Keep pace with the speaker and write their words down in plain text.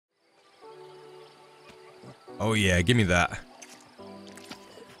Oh yeah, give me that.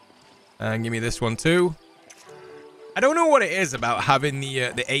 And give me this one too. I don't know what it is about having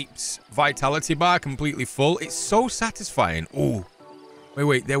the ape's vitality bar completely full. It's so satisfying. Oh,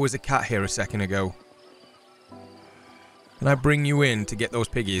 wait, there was a cat here a second ago. Can I bring you in to get those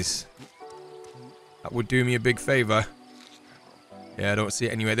piggies? That would do me a big favor. Yeah, I don't see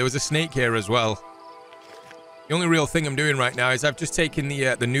it anyway. There was a snake here as well. The only real thing I'm doing right now is I've just taken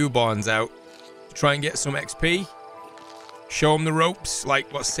the newborns out to try and get some XP. Show them the ropes,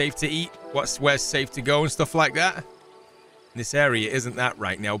 like what's safe to eat, where's safe to go and stuff like that. This area isn't that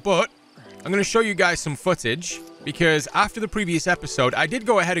right now, but I'm going to show you guys some footage because after the previous episode, I did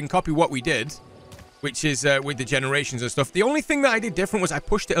go ahead and copy what we did, which is with the generations and stuff. The only thing that I did different was I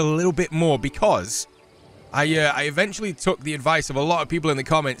pushed it a little bit more because I eventually took the advice of a lot of people in the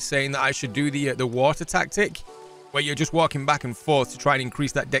comments saying that I should do the water tactic, where you're just walking back and forth to try and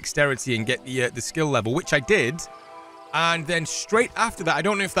increase that dexterity and get the skill level, which I did. And then straight after that, I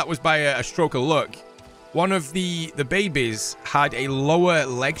don't know if that was by a stroke of luck, one of the babies had a lower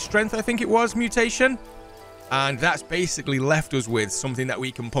leg strength, I think it was, mutation. And that's basically left us with something that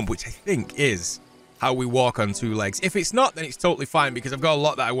we can pump, which I think is how we walk on 2 legs. If it's not, then it's totally fine because I've got a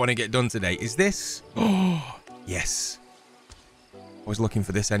lot that I want to get done today. Is this? Oh, yes. I was looking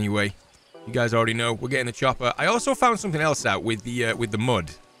for this anyway. You guys already know. We're getting the chopper. I also found something else out with the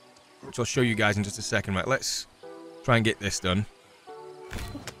mud, which I'll show you guys in just a second. Right, let's try and get this done.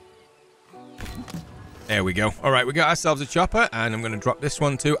 There we go. All right, we got ourselves a chopper, and I'm going to drop this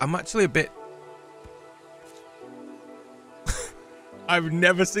one too. I'm actually a bit... I've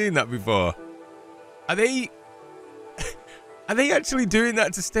never seen that before. Are they... Are they actually doing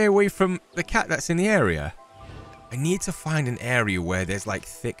that to stay away from the cat that's in the area? I need to find an area where there's, like,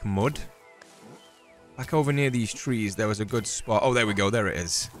 thick mud. Like over near these trees, there was a good spot. Oh, there we go. There it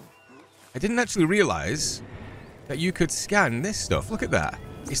is. I didn't actually realize that you could scan this stuff. Look at that.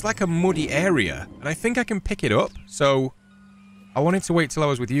 It's like a muddy area, and I think I can pick it up, so I wanted to wait till I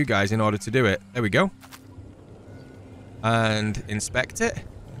was with you guys in order to do it. There we go. And inspect it.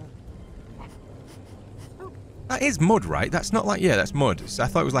 That is mud, right? That's not like... Yeah, that's mud. So I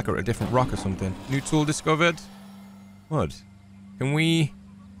thought it was like a different rock or something. New tool discovered. Mud. Can we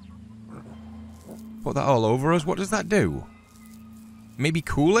put that all over us? What does that do? Maybe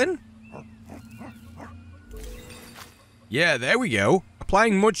cooling? Yeah, there we go.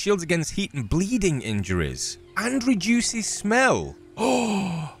 Applying mud shields against heat and bleeding injuries. And reduces smell.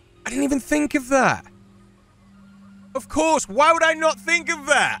 Oh, I didn't even think of that. Of course, why would I not think of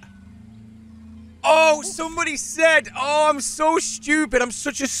that? Oh, somebody said... Oh, I'm so stupid. I'm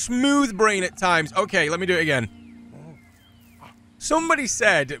such a smooth brain at times. Okay, let me do it again. Somebody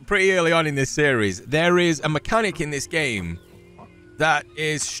said pretty early on in this series, there is a mechanic in this game that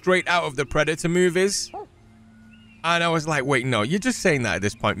is straight out of the Predator movies. And I was like, wait, no, you're just saying that at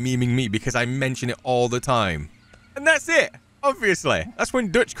this point, memeing me because I mention it all the time. And that's it, obviously. That's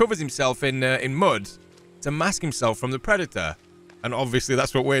when Dutch covers himself in mud to mask himself from the Predator. And obviously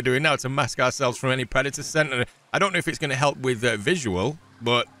that's what we're doing now, to mask ourselves from any Predator scent. And I don't know if it's going to help with visual,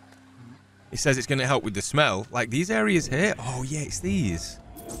 but it says it's going to help with the smell. Like these areas here. Oh, yeah, it's these.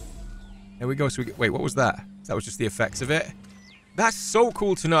 There we go. So wait, what was that? That was just the effects of it. That's so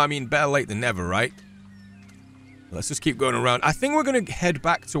cool to know. I mean, better late than never, right? Let's just keep going around. I think we're going to head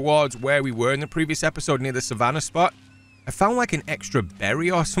back towards where we were in the previous episode near the savannah spot. I found like an extra berry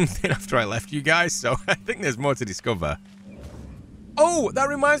or something after I left you guys, so I think there's more to discover. Oh, that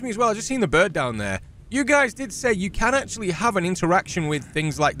reminds me as well. I just seen the bird down there. You guys did say you can actually have an interaction with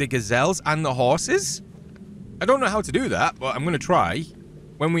things like the gazelles and the horses. I don't know how to do that, but I'm going to try.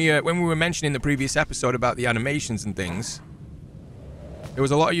 When we were mentioning the previous episode about the animations and things, there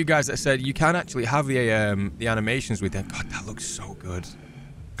was a lot of you guys that said you can actually have the animations with them. God, that looks so good.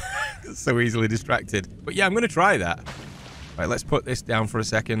 So easily distracted. But yeah, I'm going to try that. Right, let's put this down for a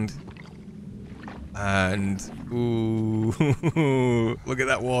second. And, ooh, look at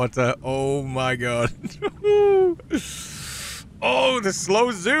that water. Oh my God. Oh, the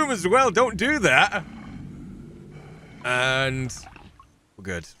slow zoom as well. Don't do that. And we're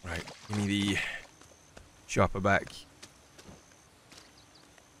good. Right, give me the chopper back.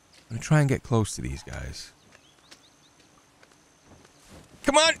 I'm gonna try and get close to these guys.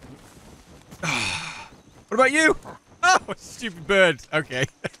 Come on! What about you? Oh, stupid bird. Okay,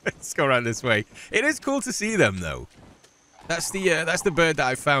 let's go around this way. It is cool to see them, though. That's the bird that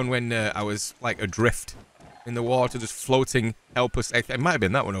I found when I was like adrift in the water, just floating helpless. It might have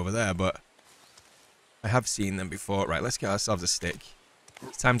been that one over there, but I have seen them before. Right, let's get ourselves a stick.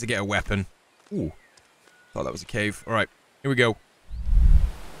 It's time to get a weapon. Ooh, thought that was a cave. All right, here we go.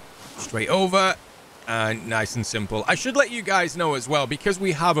 Straight over. And nice and simple. I should let you guys know as well, because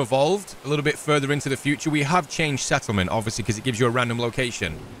we have evolved a little bit further into the future, we have changed settlement, obviously, because it gives you a random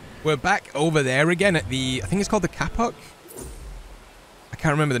location. We're back over there again at the, I think it's called the Kapok. I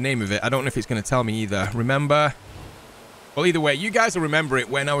can't remember the name of it. I don't know if it's going to tell me either. Remember? Well, either way, you guys will remember it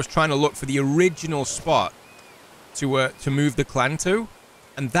when I was trying to look for the original spot to move the clan to.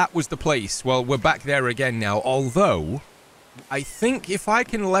 And that was the place. Well, we're back there again now, although I think if I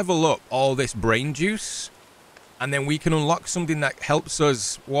can level up all this brain juice, and then we can unlock something that helps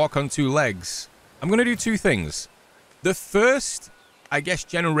us walk on 2 legs, I'm going to do 2 things. The first, I guess,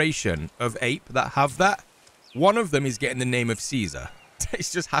 generation of ape that have that, one of them is getting the name of Caesar. It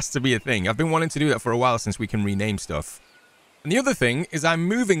just has to be a thing. I've been wanting to do that for a while since we can rename stuff. And the other thing is I'm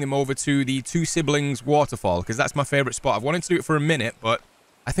moving them over to the 2 siblings waterfall, because that's my favorite spot. I've wanted to do it for a minute, but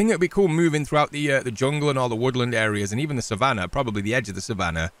I think it would be cool moving throughout the jungle and all the woodland areas, and even the savannah, probably the edge of the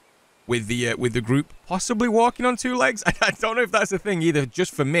savannah, with the group possibly walking on 2 legs. I don't know if that's a thing either,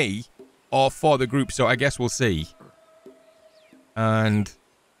 just for me or for the group. So I guess we'll see. And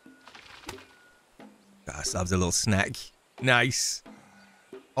got ourselves a little snack. Nice.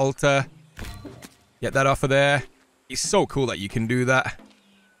 Altar. Get that off of there. It's so cool that you can do that.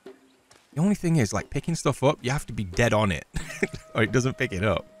 The only thing is, like, picking stuff up, you have to be dead on it. Or it doesn't pick it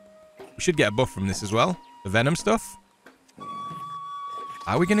up. We should get a buff from this as well. The venom stuff.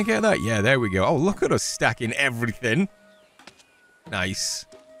 Are we going to get that? Yeah, there we go. Oh, look at us stacking everything. Nice.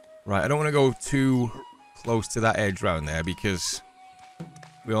 Right, I don't want to go too close to that edge round there, because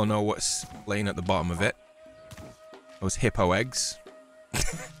we all know what's laying at the bottom of it. Those hippo eggs.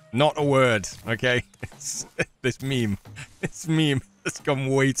 Not a word, okay? This meme. This meme has gone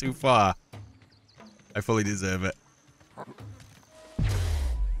way too far. I fully deserve it.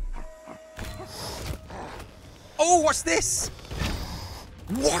 Oh, what's this?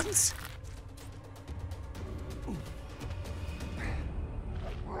 What?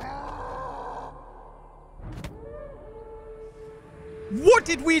 What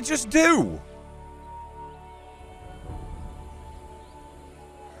did we just do?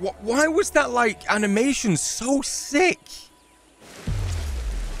 Why was that, like, animation so sick?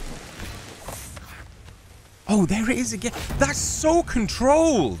 Oh, there it is again. That's so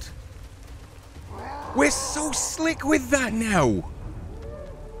controlled. We're so slick with that now.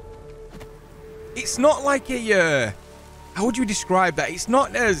 It's not like a, how would you describe that? It's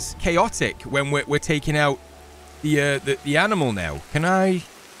not as chaotic when we're taking out the animal now. Can I?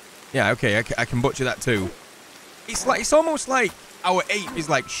 Yeah, okay, I can butcher that too. It's like, it's almost like our ape is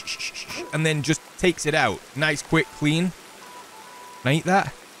like shh, shh, shh, and then just takes it out. Nice, quick, clean. Can I eat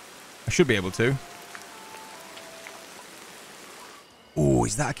that? I should be able to. Oh,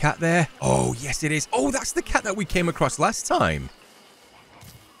 is that a cat there? Oh, yes, it is. Oh, that's the cat that we came across last time.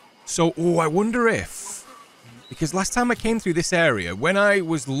 So, oh, I wonder if... Because last time I came through this area, when I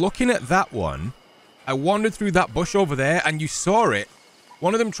was looking at that one, I wandered through that bush over there, and you saw it.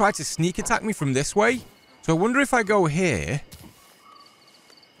 One of them tried to sneak attack me from this way. So I wonder if I go here,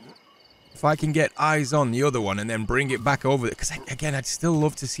 if I can get eyes on the other one and then bring it back over there. Because, again, I'd still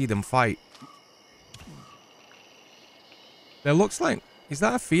love to see them fight. There looks like... Is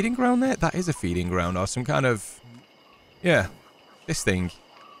that a feeding ground there? That is a feeding ground or some kind of... Yeah. This thing.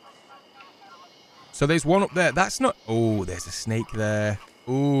 So there's one up there. That's not... Oh, there's a snake there.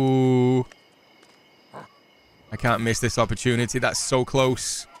 Ooh. I can't miss this opportunity. That's so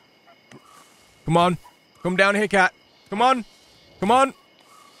close. Come on. Come down here, cat. Come on. Come on.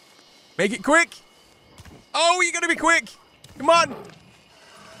 Make it quick. Oh, you gotta be quick. Come on.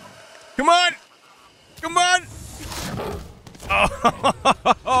 Come on. Come on.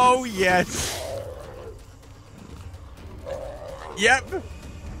 Oh, yes. Yep.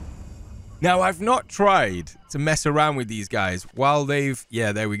 Now, I've not tried to mess around with these guys while they've...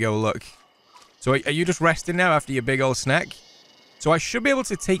 Yeah, there we go, look. So, are you just resting now after your big old snack? So, I should be able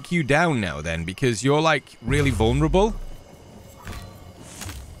to take you down now, then, because you're, like, really vulnerable.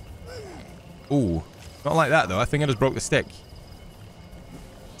 Ooh. Not like that, though. I think I just broke the stick.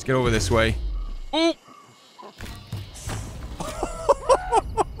 Let's get over this way. Ooh!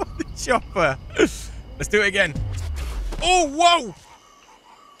 Chopper. Let's do it again. Oh, whoa!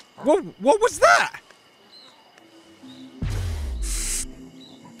 Whoa, what was that?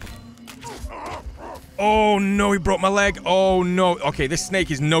 Oh, no, he broke my leg. Oh, no. Okay, this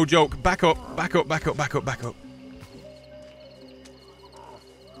snake is no joke. Back up, back up, back up, back up, back up.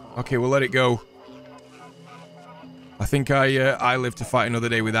 Okay, we'll let it go. I think I live to fight another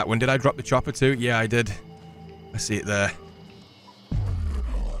day with that one. Did I drop the chopper too? Yeah, I did. I see it there.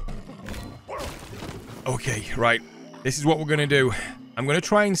 Okay, right. This is what we're going to do. I'm going to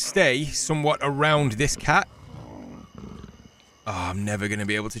try and stay somewhat around this cat. Oh, I'm never going to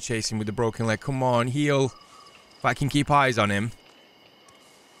be able to chase him with the broken leg. Come on, heal. If I can keep eyes on him.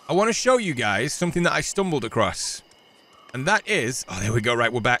 I want to show you guys something that I stumbled across. And that is... Oh, there we go.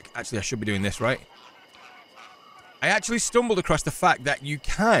 Right, we're back. Actually, I should be doing this, right? I actually stumbled across the fact that you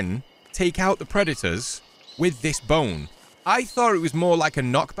can take out the predators with this bone. I thought it was more like a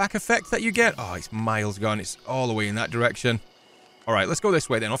knockback effect that you get. Oh, it's miles gone. It's all the way in that direction. All right, let's go this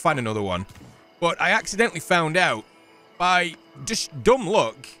way then. I'll find another one. But I accidentally found out by just dumb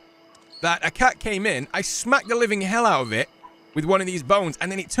luck that a cat came in. I smacked the living hell out of it with one of these bones,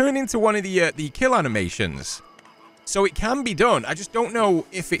 and then it turned into one of the kill animations. So it can be done. I just don't know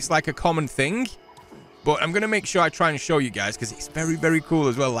if it's like a common thing. But I'm going to make sure I try and show you guys because it's very, very cool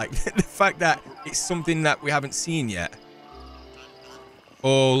as well. Like the fact that it's something that we haven't seen yet.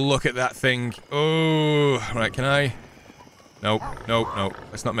 Oh, look at that thing. Oh, right, can I? Nope, nope, nope.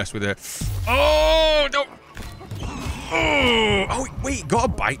 Let's not mess with it. Oh, don't. Oh, wait, got a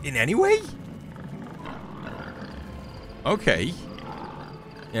bite in anyway? Okay.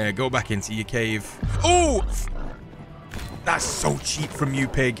 Yeah, go back into your cave. Oh! That's so cheap from you,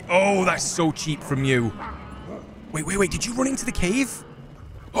 pig. Oh, that's so cheap from you. Wait, wait, wait. Did you run into the cave?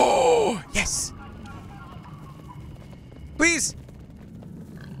 Oh, yes. Please.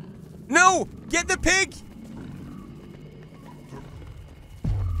 No, get the pig.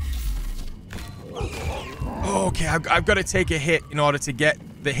 Okay, I've got to take a hit in order to get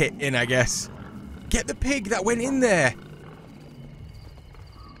the hit in, I guess. Get the pig that went in there.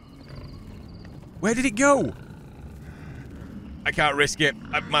 Where did it go? I can't risk it.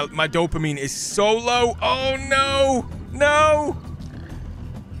 My dopamine is so low. Oh, no. No.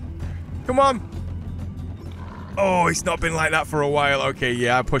 Come on. Oh, it's not been like that for a while. Okay,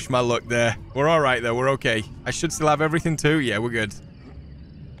 yeah, I pushed my luck there. We're all right, though. We're okay. I should still have everything, too. Yeah, we're good.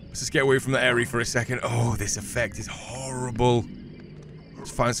 Let's just get away from the area for a second. Oh, this effect is horrible. Let's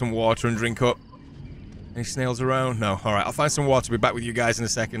find some water and drink up. Any snails around? No. All right, I'll find some water. Be back with you guys in a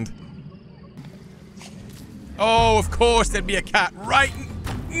second. Oh, of course there'd be a cat right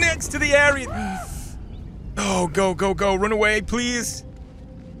next to the area. Oh, go, go, go. Run away, please.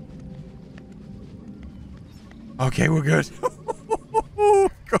 Okay, we're good. Oh,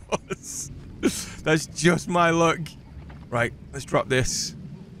 God. That's just my luck. Right, let's drop this.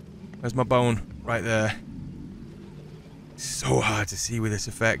 There's my bone right there. So hard to see with this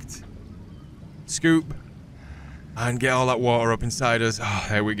effect. Scoop. And get all that water up inside us. Oh,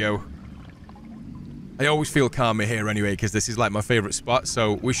 there we go. I always feel calmer here anyway, because this is like my favorite spot,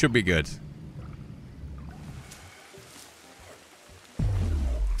 so we should be good.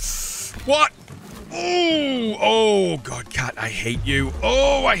 What? Oh, oh, God, cat, I hate you.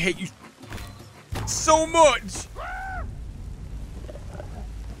 Oh, I hate you so much.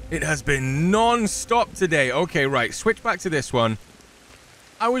 It has been non-stop today. Okay, right, switch back to this one.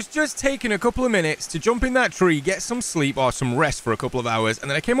 I was just taking a couple of minutes to jump in that tree, get some sleep or some rest for a couple of hours,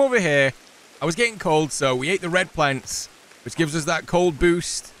 and then I came over here. I was getting cold, so we ate the red plants, which gives us that cold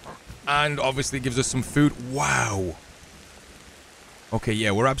boost, and obviously gives us some food. Wow. Okay,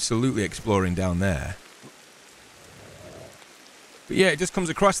 yeah, we're absolutely exploring down there. But yeah, it just comes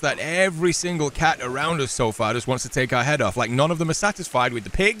across that every single cat around us so far just wants to take our head off. Like, none of them are satisfied with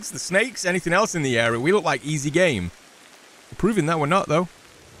the pigs, the snakes, anything else in the area. We look like easy game. We're proving that we're not, though.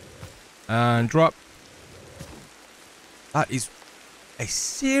 And drop. That is a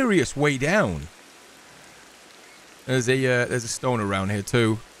serious way down. There's a stone around here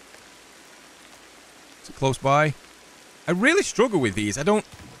too. Is it close by? I really struggle with these. I don't...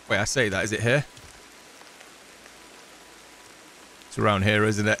 Wait, I say that. Is it here? It's around here,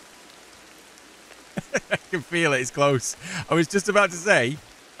 isn't it? I can feel it. It's close. I was just about to say,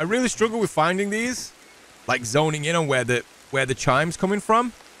 I really struggle with finding these. Like zoning in on where the chime's coming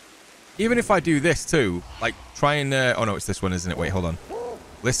from. Even if I do this too, like try and... oh no, it's this one, isn't it? Wait, hold on.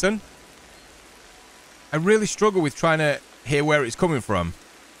 Listen. I really struggle with trying to hear where it's coming from.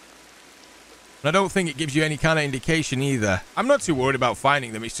 And I don't think it gives you any kind of indication either. I'm not too worried about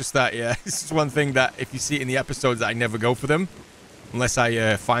finding them. It's just that, yeah, it's just one thing that if you see it in the episodes, I never go for them. Unless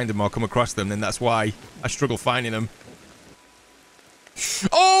I find them or come across them, then that's why I struggle finding them.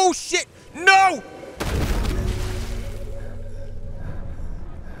 Oh, shit! No!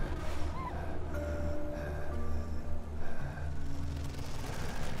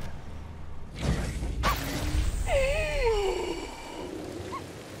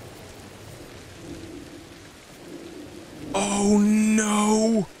 Oh,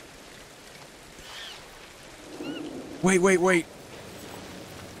 no. Wait, wait, wait.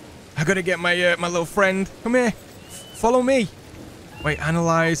 I gotta get my my little friend. Come here. Follow me. Wait,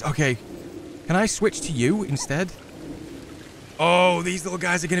 analyze. Okay. Can I switch to you instead? Oh, these little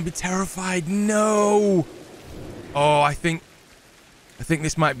guys are going to be terrified. No. Oh, I think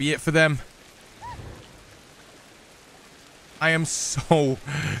this might be it for them. I am so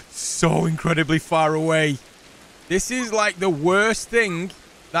incredibly far away. This is like the worst thing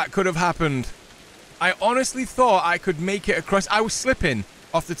that could have happened. I honestly thought I could make it across. I was slipping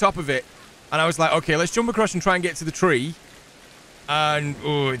off the top of it. And I was like, okay, let's jump across and try and get to the tree. And,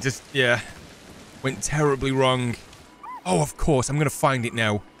 oh, it just, yeah, went terribly wrong. Oh, of course, I'm going to find it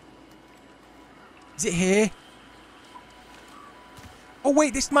now. Is it here? Oh,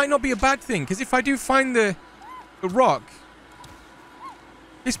 wait, this might not be a bad thing. Because if I do find the rock,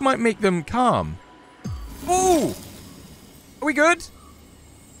 this might make them calm. Oh! Are we good?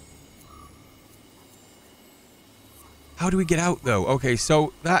 How do we get out, though? Okay,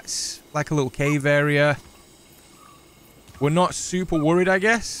 so that's like a little cave area. We're not super worried, I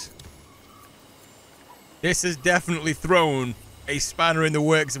guess. This has definitely thrown a spanner in the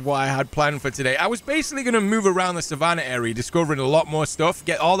works of what I had planned for today. I was basically going to move around the savannah area, discovering a lot more stuff,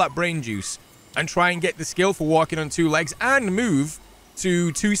 get all that brain juice, and try and get the skill for walking on two legs, and move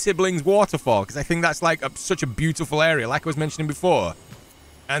to Two Siblings Waterfall, because I think that's like such a beautiful area, like I was mentioning before.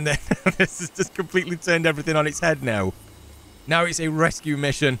 And then this has just completely turned everything on its head now. Now it's a rescue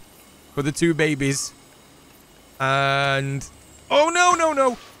mission for the two babies. And... oh, no, no,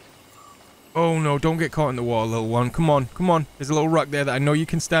 no. Oh, no, don't get caught in the wall, little one. Come on, come on. There's a little rock there that I know you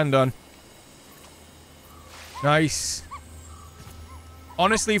can stand on. Nice.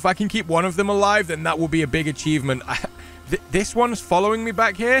 Honestly, if I can keep one of them alive, then that will be a big achievement. This one's following me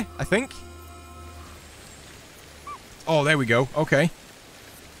back here, I think. Oh, there we go. Okay.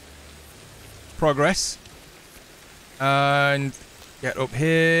 Progress. And get up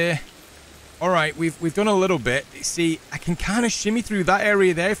here. All right, we've done a little bit. See, I can kind of shimmy through that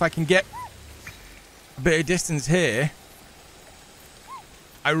area there if I can get a bit of distance here.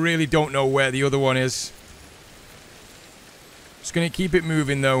 I really don't know where the other one is. Just going to keep it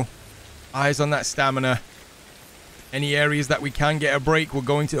moving, though. Eyes on that stamina. Any areas that we can get a break, we're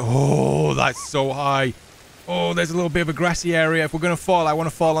going to... oh, that's so high. Oh, there's a little bit of a grassy area. If we're going to fall, I want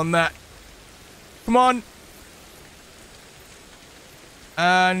to fall on that. Come on.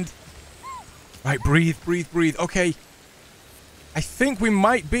 And... right, breathe, breathe, breathe. Okay. I think we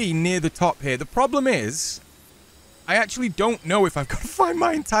might be near the top here. The problem is, I actually don't know if I've got to find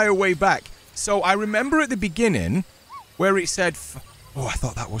my entire way back. So I remember at the beginning where it said... oh, I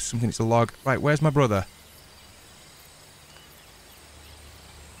thought that was something. It's a log. Right, where's my brother?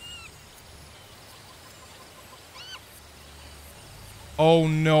 Oh,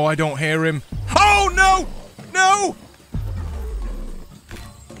 no, I don't hear him. Oh, no! No!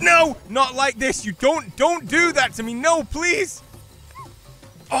 No! Not like this. You don't do that to me. No, please!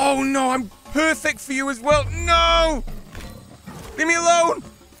 Oh, no, I'm perfect for you as well. No! Leave me alone!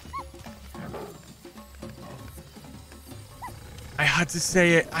 I had to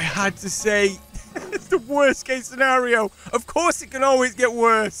say it. I had to say it's the worst case scenario. Of course it can always get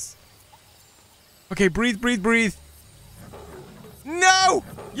worse. Okay, breathe, breathe, breathe. No!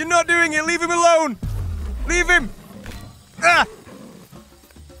 You're not doing it. Leave him alone. Leave him. Ah!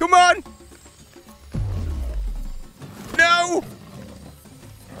 Come on. No!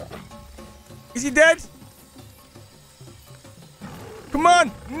 Is he dead? Come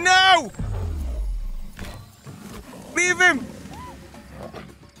on. No! Leave him.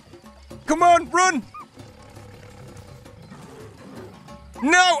 Come on, run.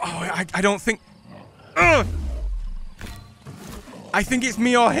 No! Oh, I don't think... ugh! I think it's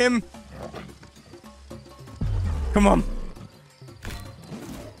me or him. Come on.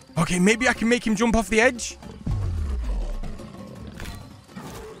 Okay, maybe I can make him jump off the edge.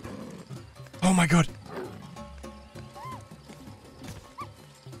 Oh my god.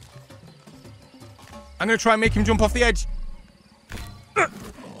 I'm gonna try and make him jump off the edge.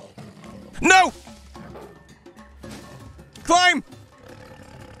 No! Climb!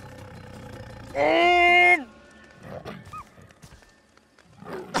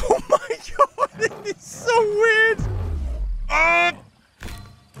 Oh my god, this is so weird.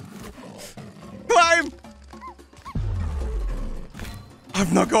 Climb!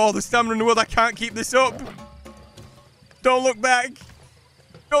 I've not got all the stamina in the world. I can't keep this up. Don't look back.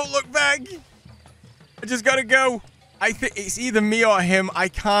 Don't look back. I just gotta go. I think it's either me or him. I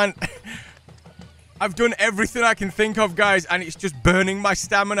can't. I've done everything I can think of, guys, and it's just burning my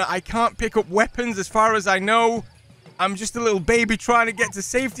stamina. I can't pick up weapons as far as I know. I'm just a little baby trying to get to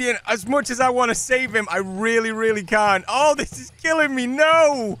safety, and as much as I want to save him, I really, really can't. Oh, this is killing me.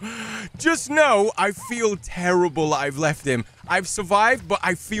 No! Just know I feel terrible that I've left him. I've survived, but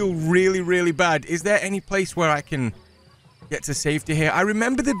I feel really, really bad. Is there any place where I can get to safety here? I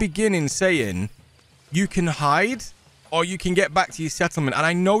remember the beginning saying you can hide or you can get back to your settlement. And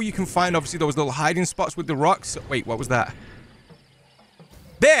I know you can find, obviously, those little hiding spots with the rocks. Wait, what was that?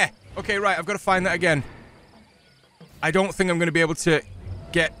 There! Okay, right, I've got to find that again. I don't think I'm going to be able to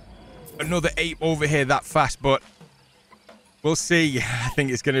get another ape over here that fast, but we'll see. I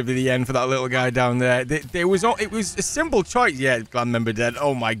think it's going to be the end for that little guy down there. It was a simple choice. Yeah, clan member dead.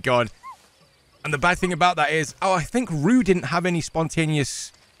 Oh, my God. And the bad thing about that is, oh, I think Rue didn't have any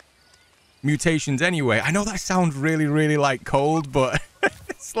spontaneous mutations anyway. I know that sounds really, really, like, cold, but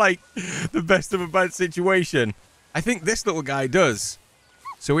it's like the best of a bad situation. I think this little guy does.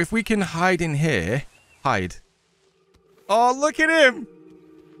 So if we can hide in here, hide. Oh, look at him!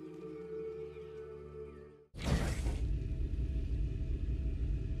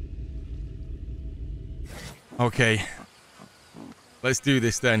 Okay. Let's do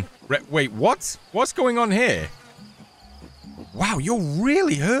this then. Wait, what? What's going on here? Wow, you're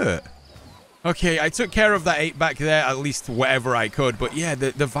really hurt. Okay, I took care of that ape back there, at least whatever I could. But yeah,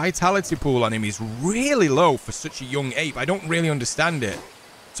 the vitality pool on him is really low for such a young ape. I don't really understand it.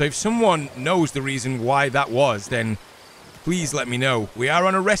 So if someone knows the reason why that was, then please let me know. We are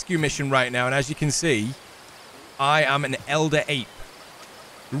on a rescue mission right now, and as you can see, I am an elder ape.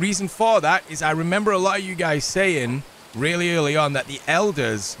 The reason for that is I remember a lot of you guys saying really early on that the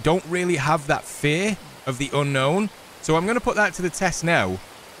elders don't really have that fear of the unknown. So I'm going to put that to the test now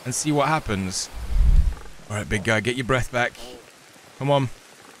and see what happens. All right, big guy, get your breath back. Come on.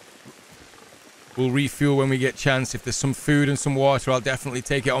 We'll refuel when we get chance. If there's some food and some water, I'll definitely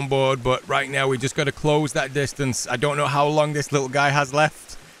take it on board. But right now, we just got to close that distance. I don't know how long this little guy has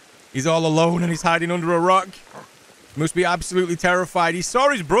left. He's all alone and he's hiding under a rock. Must be absolutely terrified. He saw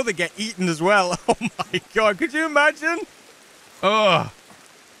his brother get eaten as well. Oh my God, could you imagine? Oh,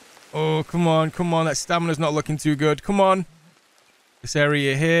 come on, come on. That stamina's not looking too good. Come on. This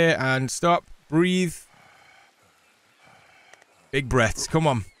area here, and stop. Breathe. Big breaths. Come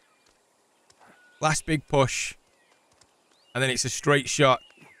on. Last big push. And then it's a straight shot.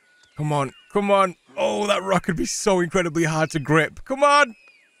 Come on. Come on. Oh, that rock would be so incredibly hard to grip. Come on.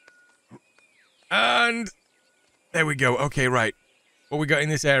 And there we go. Okay, right. What we got in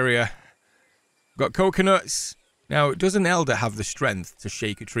this area? Got coconuts. Now, does an elder have the strength to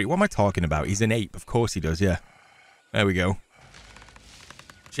shake a tree? What am I talking about? He's an ape. Of course he does, yeah. There we go.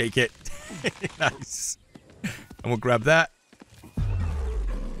 Shake it. Nice. And we'll grab that.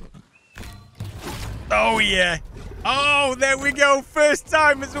 Oh, yeah. Oh, there we go. First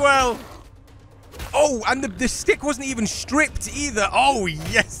time as well. Oh, and the stick wasn't even stripped either. Oh,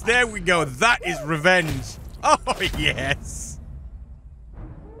 yes. There we go. That is revenge. Oh, yes.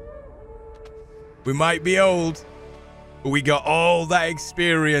 We might be old, but we got all that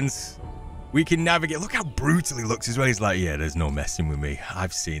experience. We can navigate. Look how brutal he looks as well. He's like, yeah, there's no messing with me.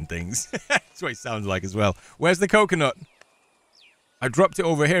 I've seen things. That's what he sounds like as well. Where's the coconut? I dropped it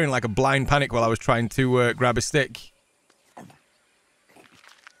over here in like a blind panic while I was trying to grab a stick.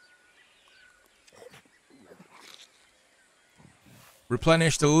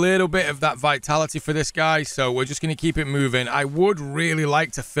 Replenished a little bit of that vitality for this guy, so we're just going to keep it moving. I would really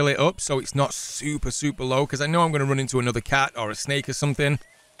like to fill it up so it's not super, super low, because I know I'm going to run into another cat or a snake or something.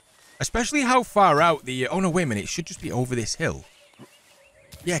 Especially how far out the... oh, no, wait a minute. It should just be over this hill.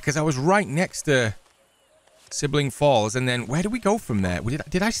 Yeah, because I was right next to Sibling Falls, and then where do we go from there?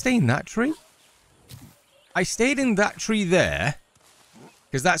 Did I stay in that tree? I stayed in that tree there,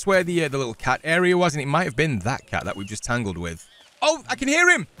 because that's where the little cat area was, and it might have been that cat that we just tangled with. Oh, I can hear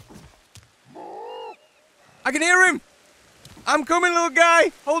him! I can hear him! I'm coming, little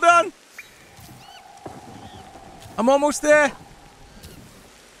guy! Hold on! I'm almost there!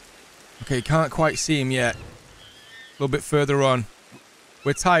 Okay, can't quite see him yet. A little bit further on.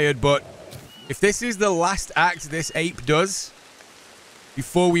 We're tired, but if this is the last act this ape does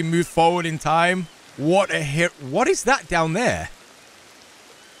before we move forward in time, what a hit. What is that down there?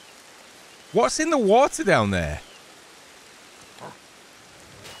 What's in the water down there?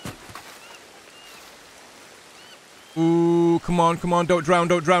 Ooh, come on, come on. Don't drown,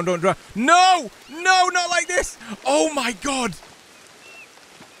 don't drown, don't drown. No! No, not like this! Oh my God!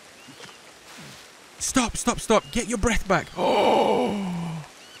 Stop, stop, stop. Get your breath back. Oh!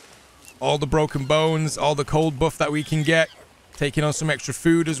 All the broken bones, all the cold buff that we can get. Taking on some extra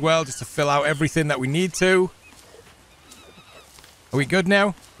food as well, just to fill out everything that we need to. Are we good now?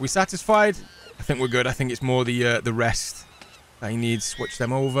 Are we satisfied? I think we're good. I think it's more the rest that he needs. Switch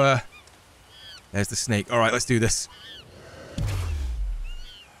them over. There's the snake. All right, let's do this.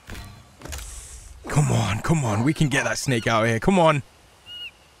 Come on, come on. We can get that snake out of here. Come on.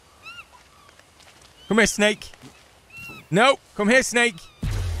 Come here, snake. No, come here, snake.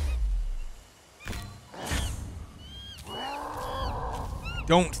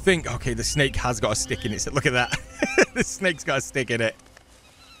 Don't think... Okay, the snake has got a stick in it. So look at that. The snake's got a stick in it.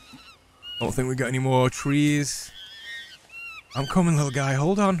 Don't think we got any more trees. I'm coming, little guy.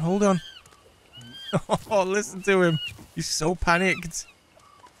 Hold on, hold on. Oh, listen to him. He's so panicked.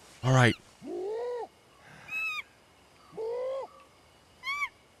 All right.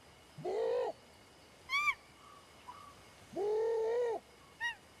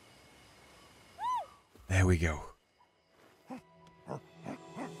 There we go.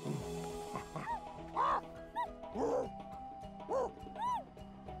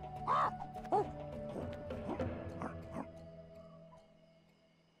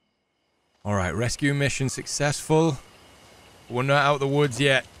 All right, rescue mission successful. We're not out of the woods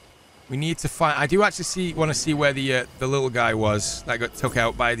yet. We need to find... I do actually want to see where the little guy was that got took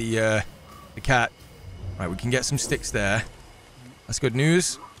out by the cat. All right, we can get some sticks there. That's good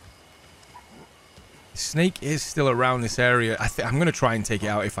news. The snake is still around this area. I'm going to try and take it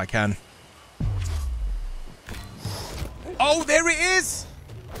out if I can. Oh, there it is!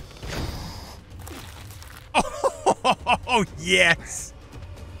 Oh, yes!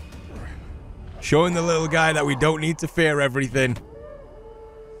 Showing the little guy that we don't need to fear everything.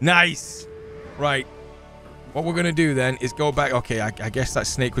 Nice! Right. What we're going to do then is go back. Okay, I guess that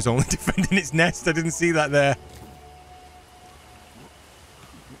snake was only defending its nest. I didn't see that there.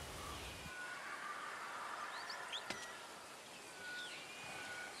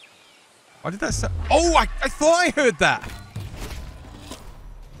 Why did that sound? Oh, I thought I heard that.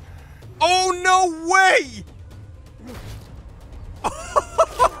 Oh, no way!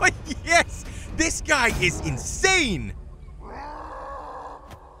 Oh, yes! This guy is insane!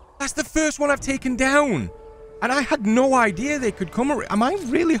 That's the first one I've taken down. And I had no idea they could come around. Am I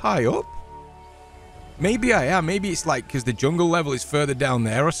really high up? Maybe I am. Maybe it's like because the jungle level is further down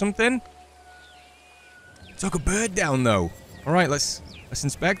there or something. Took a bird down, though. All right, let's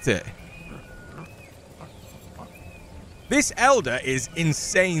inspect it. This elder is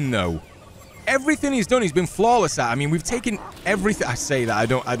insane, though. Everything he's done, he's been flawless at. I mean, we've taken everything. I say that.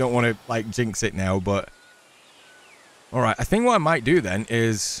 I don't want to, like, jinx it now, but... All right, I think what I might do, then,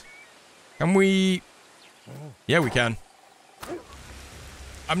 is... Can we... Yeah, we can.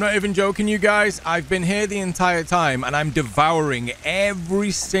 I'm not even joking, you guys. I've been here the entire time, and I'm devouring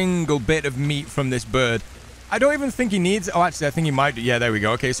every single bit of meat from this bird. I don't even think he needs... Oh, actually, I think he might do... Yeah, there we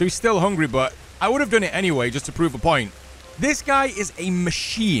go. Okay, so he's still hungry, but I would have done it anyway, just to prove a point. This guy is a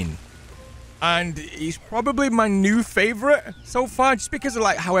machine. And he's probably my new favorite so far, just because of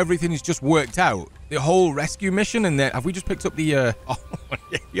like how everything is just worked out. The whole rescue mission, and then have we just picked up the oh,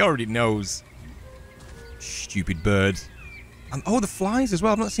 he already knows. Stupid bird. And oh, the flies as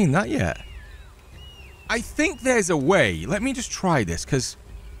well. I've not seen that yet. I think there's a way. Let me just try this, because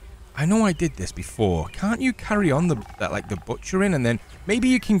I know I did this before. Can't you carry on the butchering, and then maybe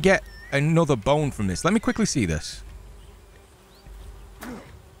you can get another bone from this? Let me quickly see this.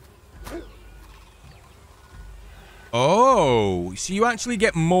 Oh, so you actually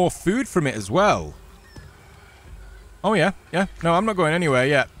get more food from it as well. Oh, yeah. Yeah. No, I'm not going anywhere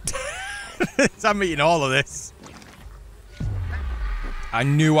yet. I'm eating all of this. I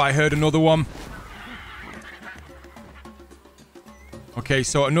knew I heard another one. Okay,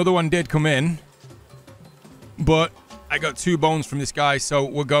 so another one did come in. But I got 2 bones from this guy, so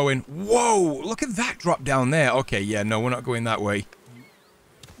we're going. Whoa, look at that drop down there. Okay, yeah, no, we're not going that way.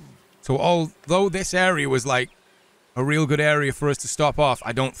 So although this area was like a real good area for us to stop off,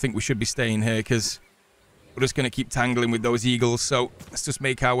 I don't think we should be staying here because we're just going to keep tangling with those eagles. So let's just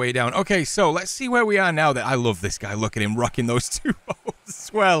make our way down. Okay, so let's see where we are now. That I love this guy. Look at him rocking those 2 bones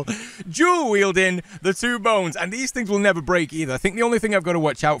as well. Dual wielding the 2 bones. And these things will never break either. I think the only thing I've got to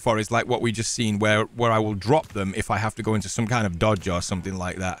watch out for is like what we just seen where I will drop them if I have to go into some kind of dodge or something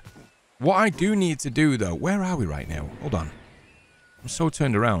like that. What I do need to do though, where are we right now? Hold on. I'm so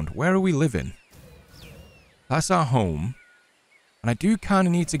turned around. Where are we living? That's our home. And I do kind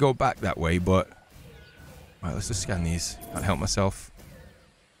of need to go back that way, but... Right, let's just scan these. Can't help myself.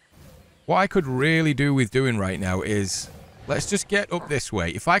 What I could really do with doing right now is... Let's just get up this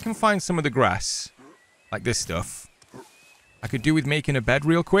way. If I can find some of the grass, like this stuff, I could do with making a bed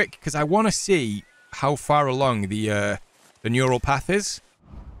real quick, because I want to see how far along the neural path is.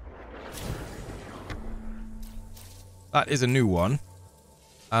 That is a new one.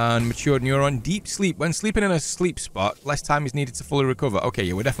 And matured neuron. Deep sleep. When sleeping in a sleep spot, less time is needed to fully recover. Okay,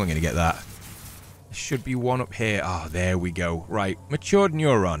 yeah, we're definitely going to get that. There should be one up here. Oh, there we go. Right. Matured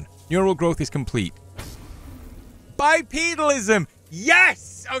neuron. Neural growth is complete. Bipedalism.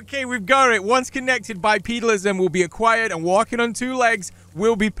 Yes! Okay, we've got it. Once connected, bipedalism will be acquired and walking on 2 legs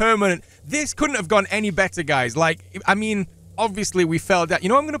will be permanent. This couldn't have gone any better, guys. Like, I mean, obviously we fell down. You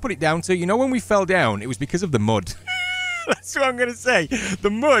know what I'm going to put it down to? You know when we fell down, it was because of the mud. That's what I'm going to say.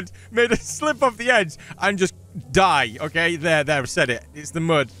 The mud made us slip off the edge and just die. Okay, there, I've said it. It's the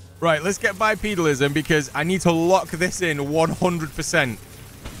mud. Right, let's get bipedalism because I need to lock this in 100%.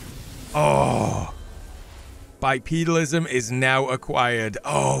 Oh. Bipedalism is now acquired.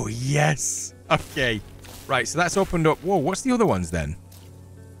 Oh, yes. Okay. Right, so that's opened up. Whoa, what's the other ones then?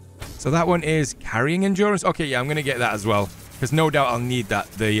 So that one is carrying endurance. Okay, yeah, I'm going to get that as well. Because no doubt I'll need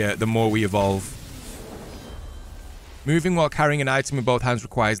that the more we evolve. Moving while carrying an item in both hands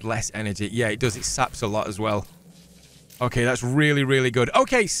requires less energy. Yeah, it does. It saps a lot as well. Okay, that's really, really good.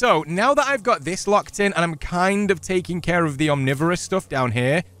 Okay, so now that I've got this locked in and I'm kind of taking care of the omnivorous stuff down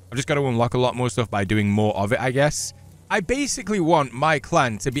here, I've just got to unlock a lot more stuff by doing more of it, I guess. I basically want my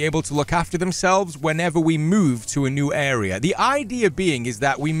clan to be able to look after themselves whenever we move to a new area. The idea being is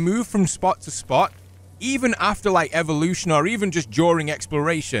that we move from spot to spot, even after like evolution or even just during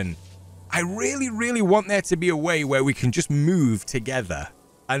exploration. I really, really want there to be a way where we can just move together.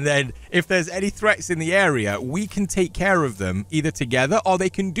 And then if there's any threats in the area, we can take care of them either together or they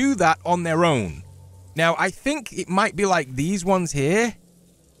can do that on their own. Now, I think it might be like these ones here.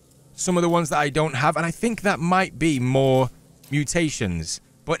 Some of the ones that I don't have. And I think that might be more mutations.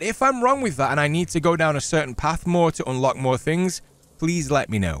 But if I'm wrong with that and I need to go down a certain path more to unlock more things, please let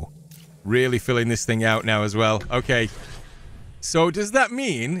me know. Really filling this thing out now as well. Okay. So does that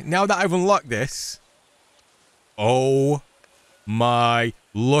mean, now that I've unlocked this... Oh my...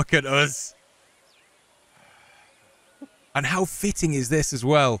 Look at us. And how fitting is this as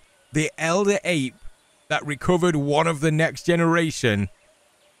well? The elder ape that recovered one of the next generation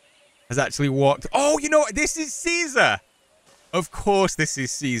has actually walked... Oh, you know what? This is Caesar. Of course this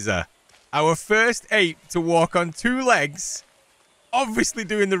is Caesar. Our first ape to walk on 2 legs. Obviously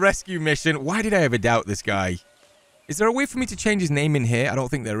doing the rescue mission. Why did I ever doubt this guy? Is there a way for me to change his name in here? I don't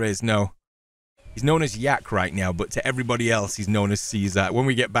think there is, no. He's known as Yak right now, but to everybody else, he's known as Caesar. When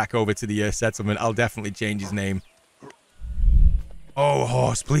we get back over to the settlement, I'll definitely change his name. Oh,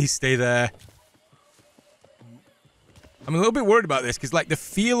 horse, please stay there. I'm a little bit worried about this, because, like, the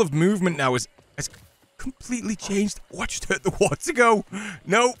feel of movement now has completely changed. Watch the water go.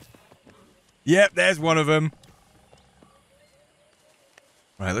 No. Yep, there's one of them.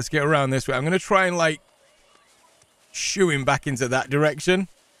 Right, let's get around this way. I'm going to try and, like, shoo him back into that direction.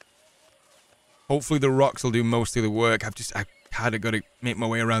 Hopefully the rocks will do most of the work. I kind of got to make my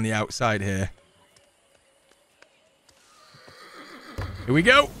way around the outside here. Here we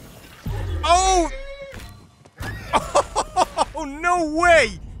go. Oh! Oh, no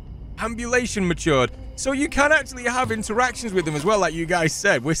way! Ambulation matured. So you can actually have interactions with them as well, like you guys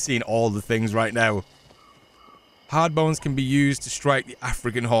said. We're seeing all the things right now. Hard bones can be used to strike the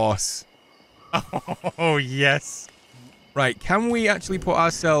African horse. Oh, yes. Right, can we actually put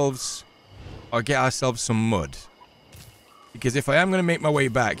ourselves... or get ourselves some mud? Because if I am going to make my way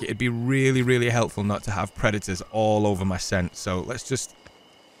back, it'd be really, really helpful not to have predators all over my scent. So let's just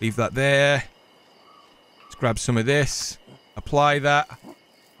leave that there. Let's grab some of this. Apply that.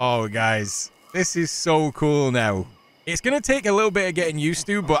 Oh, guys. This is so cool now. It's going to take a little bit of getting used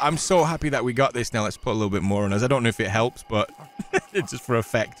to, but I'm so happy that we got this now. Let's put a little bit more on us. I don't know if it helps, but it's just for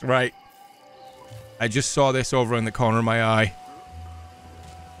effect, right? I just saw this over in the corner of my eye.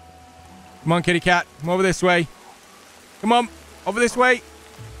 Come on, kitty cat. Come over this way. Come on. Over this way.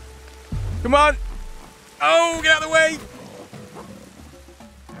 Come on. Oh, get out of the way.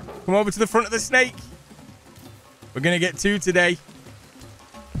 Come over to the front of the snake. We're going to get 2 today.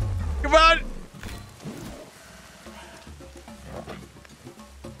 Come on.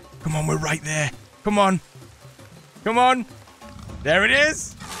 Come on, we're right there. Come on. Come on. There it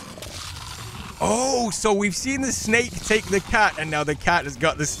is. Oh, so we've seen the snake take the cat, and now the cat has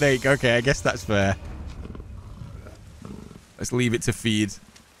got the snake. Okay, I guess that's fair. Let's leave it to feed.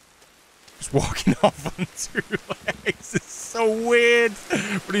 Just walking off on 2 legs. It's so weird,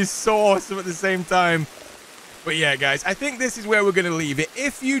 but he's so awesome at the same time. But yeah, guys, I think this is where we're going to leave it.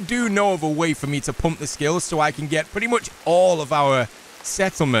 If you do know of a way for me to pump the skills so I can get pretty much all of our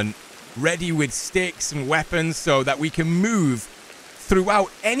settlement ready with sticks and weapons so that we can move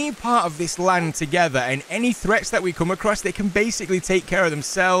throughout any part of this land together, and any threats that we come across, they can basically take care of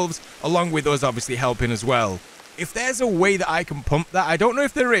themselves, along with us obviously helping as well. If there's a way that I can pump that, I don't know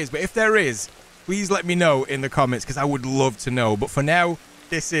if there is, but if there is, please let me know in the comments, because I would love to know. But for now,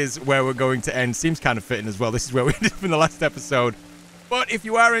 this is where we're going to end. Seems kind of fitting as well. This is where we ended up in the last episode. But if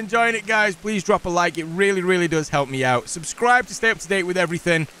you are enjoying it, guys, please drop a like. It really, really does help me out. Subscribe to stay up to date with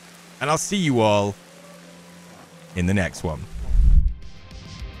everything. And I'll see you all in the next one.